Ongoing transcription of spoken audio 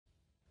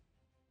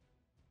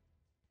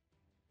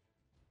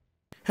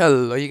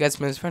Hello, you guys,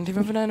 Miss Fan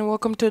 59 and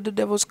welcome to the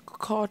Devil's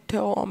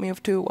Cartel Army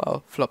of Two.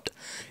 Well, flopped.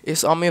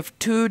 It's Army of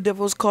Two,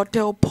 Devil's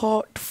Cartel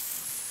Part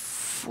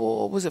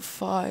 4. Was it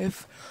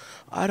 5?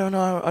 I don't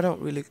know. I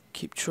don't really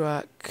keep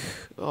track.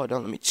 Oh,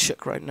 don't let me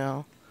check right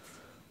now.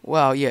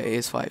 Wow, yeah, it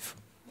is 5.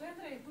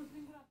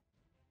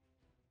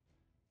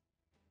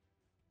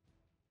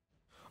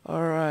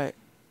 Alright,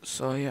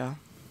 so yeah.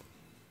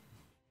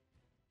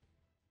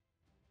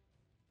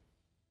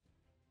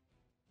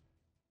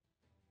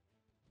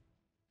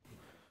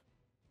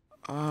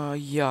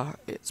 Yeah,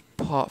 it's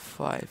part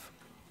 5.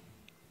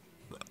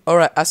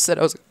 Alright, I said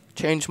I was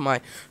change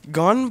my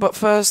gun, but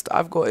first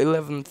I've got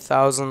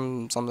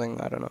 11,000 something,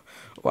 I don't know.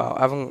 Wow,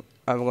 I haven't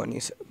got any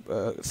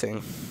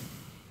thing.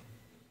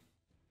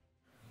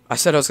 I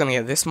said I was gonna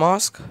get this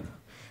mask,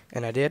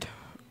 and I did.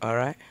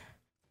 Alright.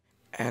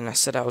 And I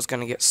said I was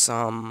gonna get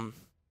some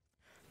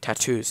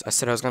tattoos. I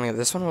said I was gonna get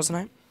this one, wasn't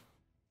I?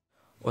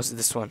 Or was it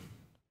this one?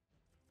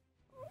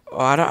 Oh,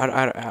 I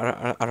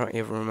don't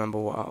even remember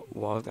what I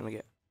was gonna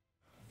get.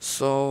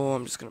 So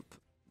I'm just gonna put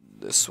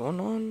this one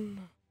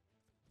on.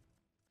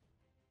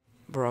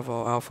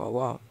 Bravo Alpha.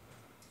 Wow.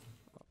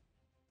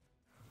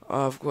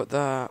 I've got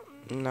that.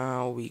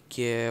 Now we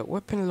get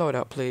weapon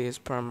loadout, please.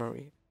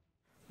 Primary.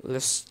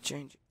 Let's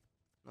change it.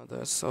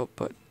 Another assault,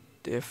 but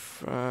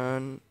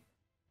different.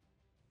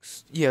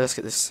 Yeah, let's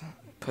get this.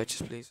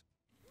 Purchase, please.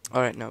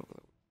 Alright, now.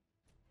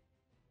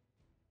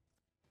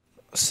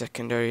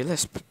 Secondary.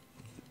 Let's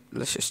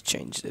just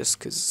change this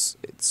because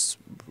it's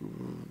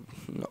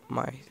not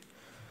my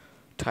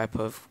type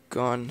of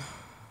gun.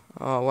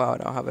 Oh wow, I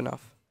don't have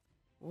enough.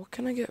 What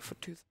can I get for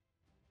 2?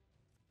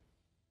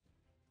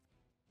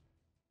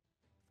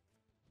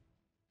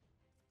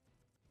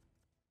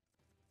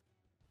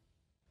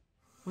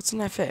 What's an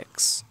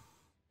FX?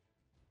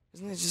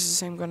 Isn't it just the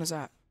same gun as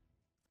that?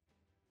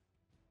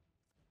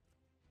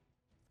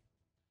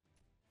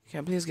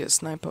 Can I please get a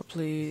sniper,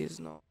 please?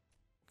 No.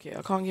 Okay,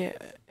 I can't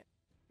get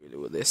really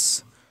with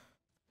this.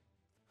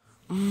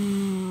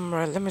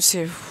 Right, let me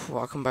see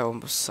what I can buy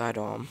on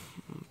sidearm.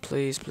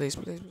 Please, please,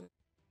 please, please.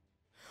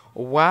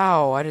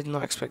 Wow, I did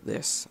not expect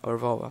this. A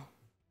revolver.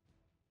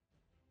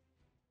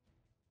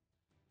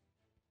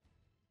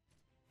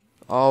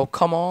 Oh,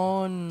 come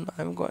on. I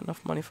haven't got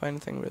enough money for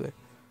anything, really.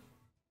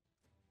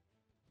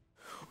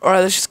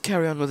 Alright, let's just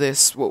carry on with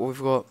this, what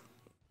we've got.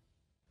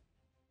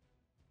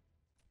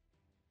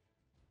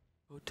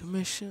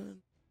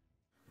 Automation.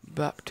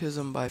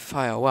 Baptism by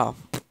fire. Wow.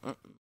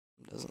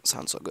 Doesn't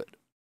sound so good.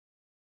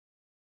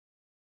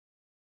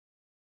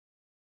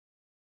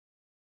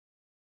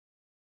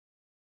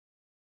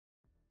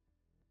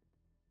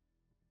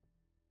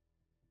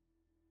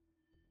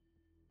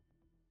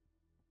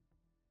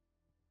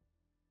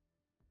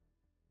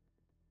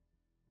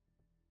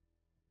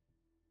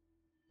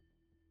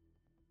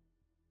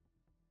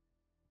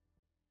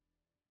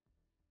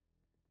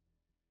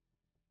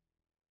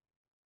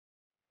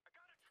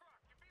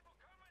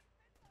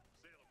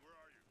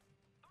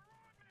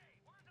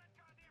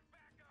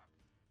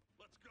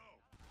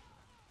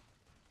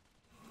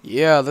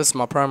 Yeah, this is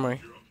my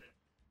primary.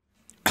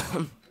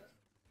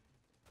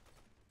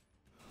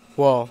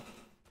 Whoa.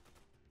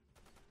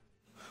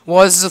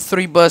 Well, this is a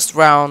 3 burst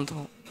round.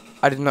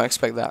 I did not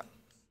expect that.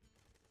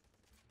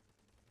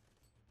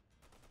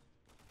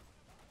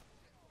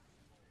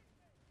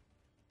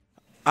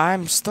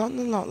 I'm starting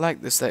to not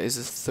like this. That is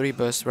a 3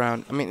 burst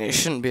round. I mean, it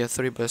shouldn't be a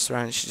 3 burst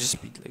round. It should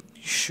just be like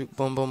shoot,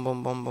 boom, boom,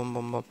 boom, boom, boom,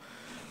 boom, boom.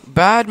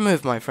 Bad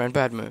move, my friend.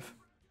 Bad move.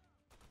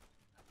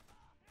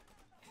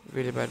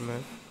 Really bad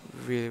move.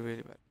 Really,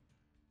 really bad.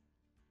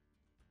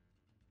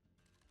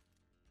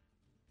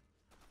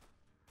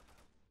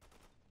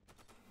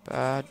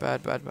 Bad,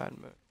 bad, bad, bad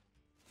move.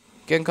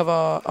 Get in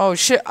cover. Oh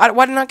shit!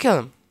 Why didn't I kill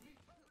him?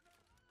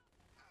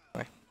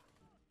 Right.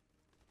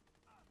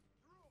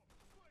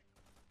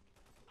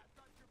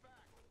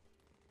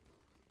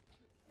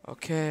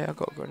 Okay, I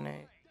got a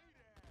grenade.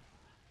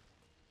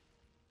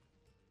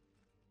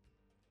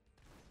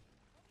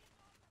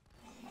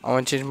 I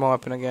want to change my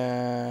weapon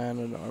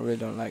again. I really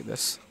don't like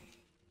this.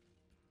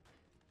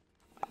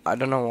 I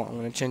don't know what I'm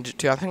going to change it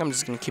to. I think I'm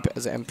just going to keep it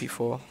as an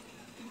MP4.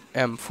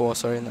 M4,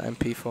 sorry, not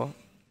MP4.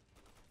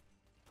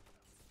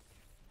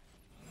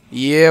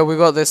 Yeah, we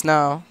got this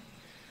now.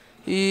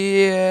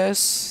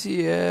 Yes,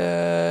 yes.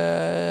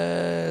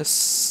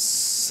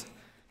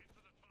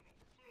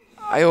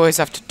 I always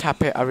have to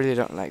tap it. I really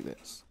don't like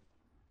this.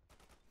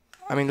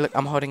 I mean, look,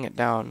 I'm holding it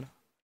down.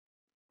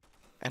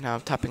 And now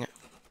I'm tapping it.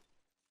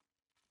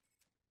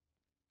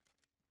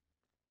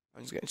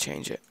 I'm just going to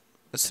change it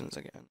as soon as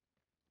I can.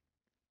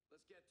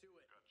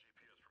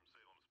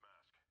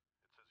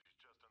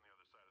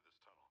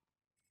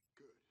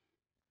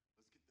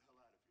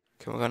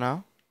 Can we go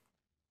now?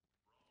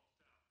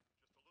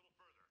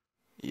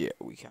 Yeah,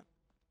 we can.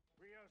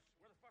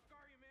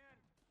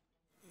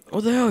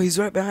 Oh, the hell, he's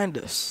right behind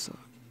us.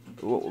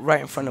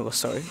 Right in front of us,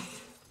 sorry.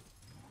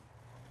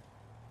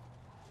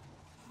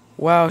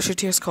 Wow,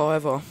 shittiest call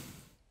ever.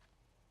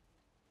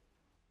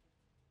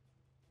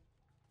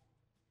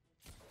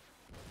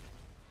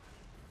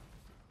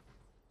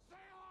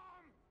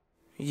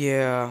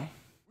 Yeah.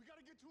 We gotta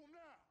get to him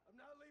now. I'm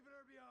not leaving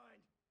her behind.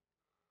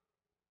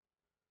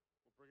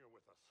 We'll bring her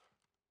with us.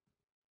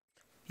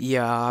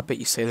 Yeah, I bet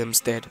you Salem's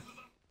dead.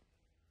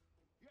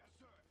 Yes,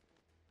 sir.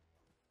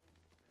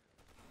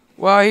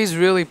 Well, he's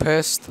really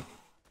pissed.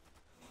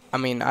 I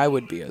mean, I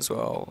would be as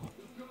well.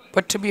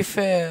 But to be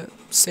fair,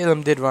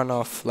 Salem did run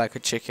off like a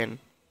chicken.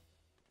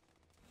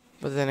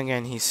 But then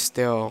again, he's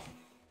still...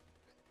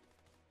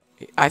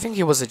 I think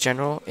he was a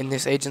general in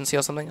this agency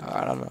or something.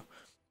 I don't know.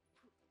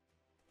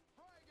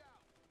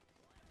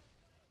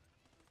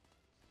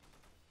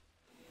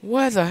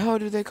 Where the hell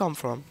did they come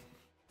from?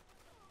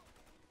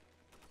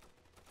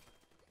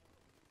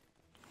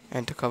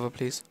 Enter cover,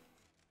 please.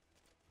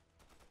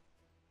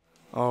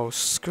 Oh,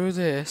 screw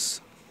this.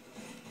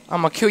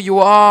 I'ma kill you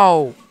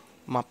all.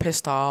 My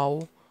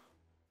pistol.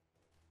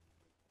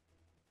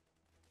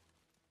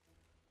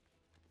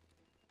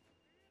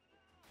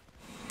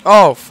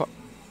 Oh, fuck.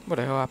 What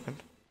the hell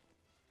happened?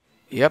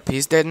 Yep,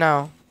 he's dead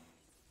now.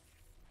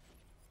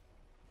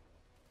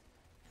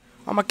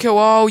 I'ma kill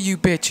all you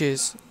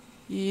bitches.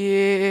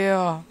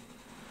 Yeah.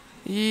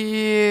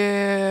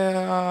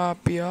 Yeah,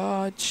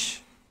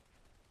 biatch.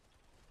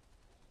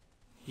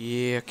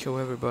 Yeah, kill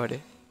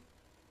everybody.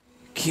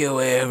 Kill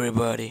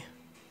everybody.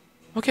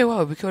 Okay,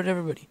 wow, we killed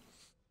everybody.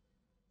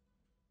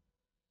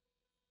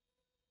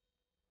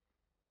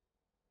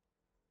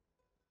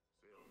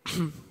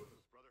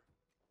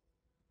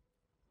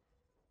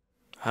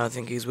 I don't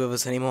think he's with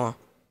us anymore.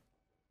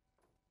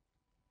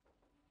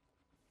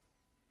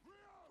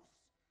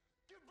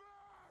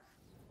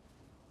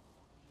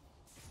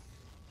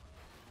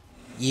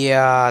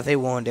 Yeah, they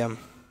warned him.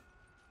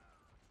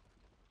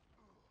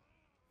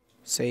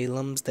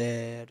 Salem's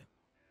dead.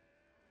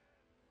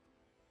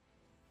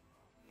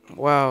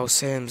 Wow,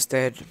 Salem's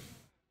dead.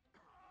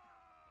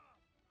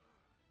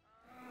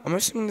 I'm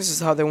assuming this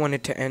is how they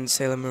wanted to end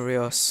Salem and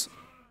Rios.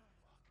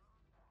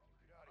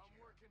 I'm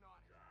working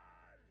on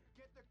it.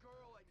 Get the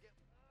girl and get...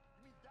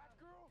 You mean that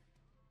girl?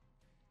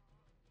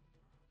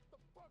 What the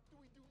fuck do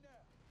we do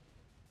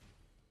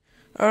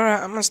now?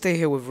 Alright, I'm gonna stay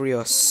here with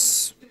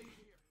Rios.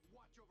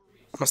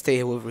 I'm gonna stay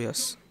here with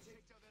Rios.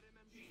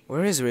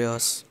 Where is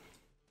Rios?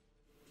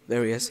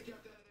 There he is.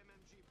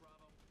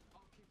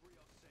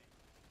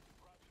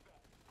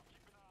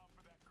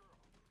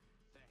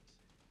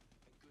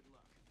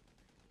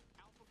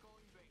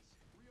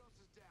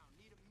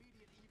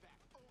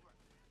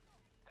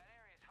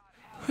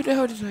 Who the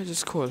hell did I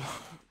just call?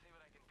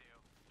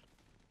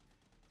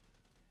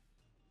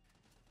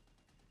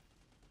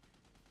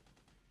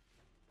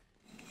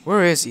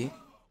 Where is he?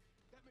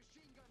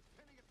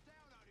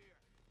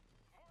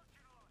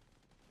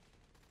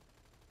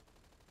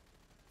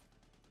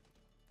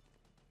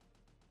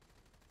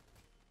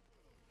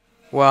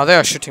 Wow, they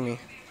are shooting me.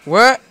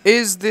 Where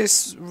is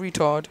this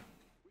retard?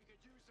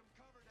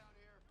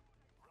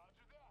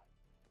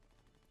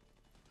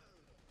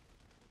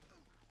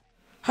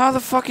 How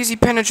the fuck is he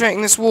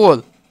penetrating this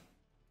wall?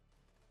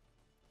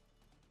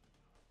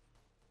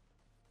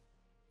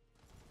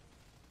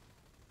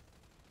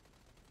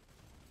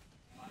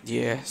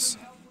 Yes.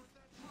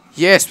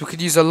 Yes, we could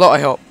use a lot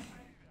of help.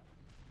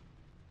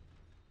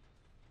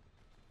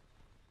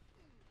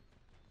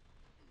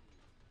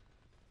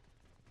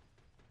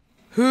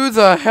 Who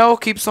the hell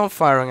keeps on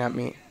firing at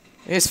me?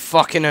 It's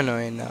fucking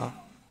annoying now.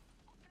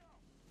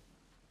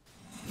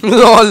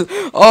 LOL.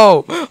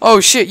 Oh. Oh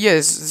shit,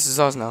 yes, this is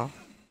us now.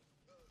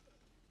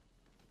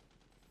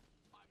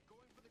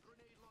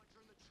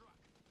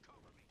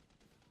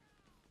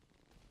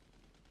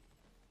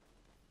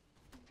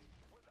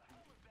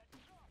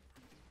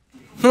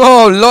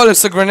 Oh lol,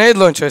 it's a grenade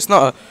launcher. It's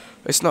not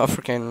a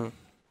freaking...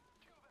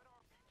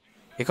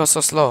 It got so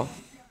slow.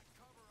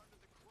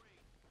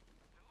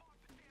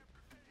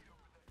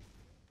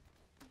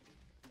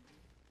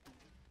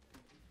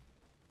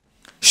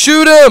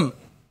 Shoot him!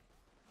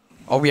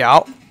 Oh, we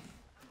out?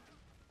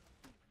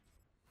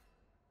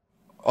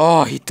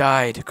 Oh, he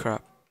died.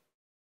 Crap.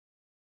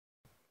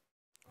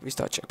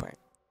 Restart checkpoint.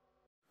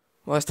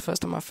 Well, it's the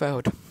first time I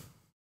failed.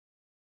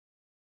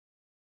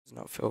 Does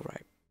not feel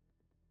right.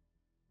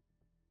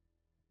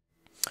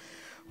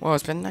 Well,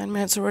 it's been 9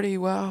 minutes already.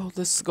 Wow,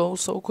 this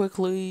goes so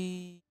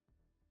quickly.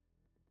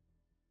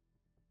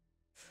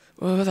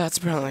 Well, that's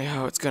apparently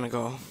how it's gonna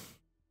go.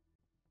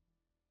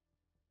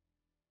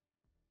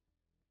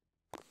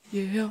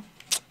 Yeah.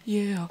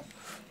 Yeah.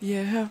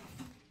 Yeah.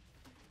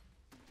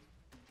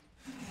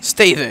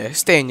 Stay there.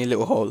 Stay in your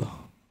little hole.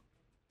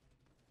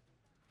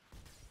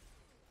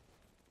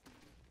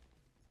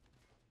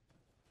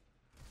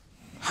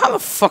 How the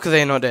fuck are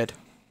they not dead?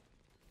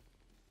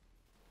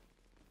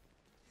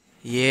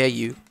 Yeah,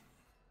 you.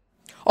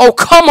 Oh,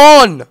 come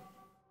on!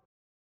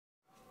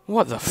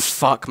 What the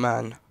fuck,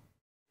 man?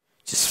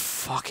 Just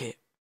fuck it.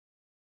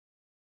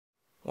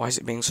 Why is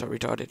it being so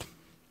retarded?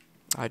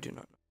 I do not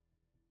know.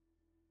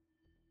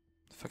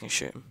 Fucking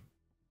shit.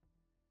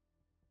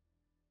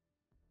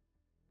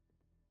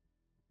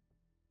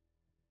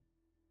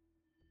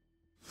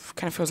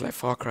 Kind of feels like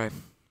Far Cry.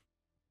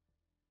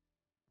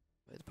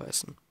 Third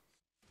person.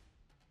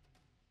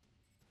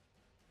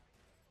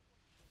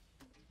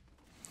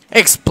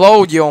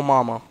 Explode, yo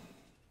mama.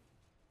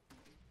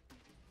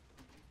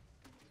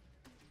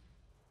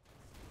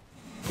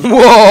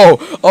 Whoa!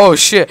 Oh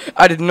shit,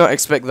 I did not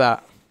expect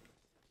that.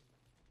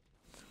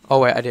 Oh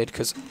wait, I did,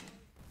 cause...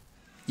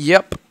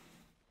 Yep.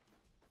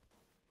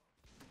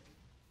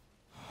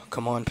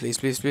 Come on, please,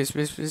 please, please,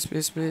 please, please,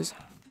 please, please.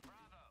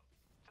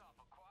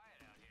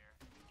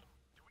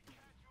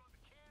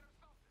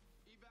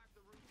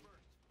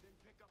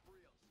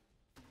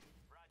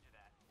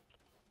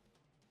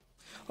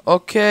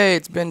 Okay,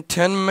 it's been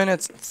 10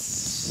 minutes,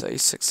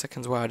 36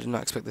 seconds. Wow, I did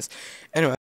not expect this. Anyway.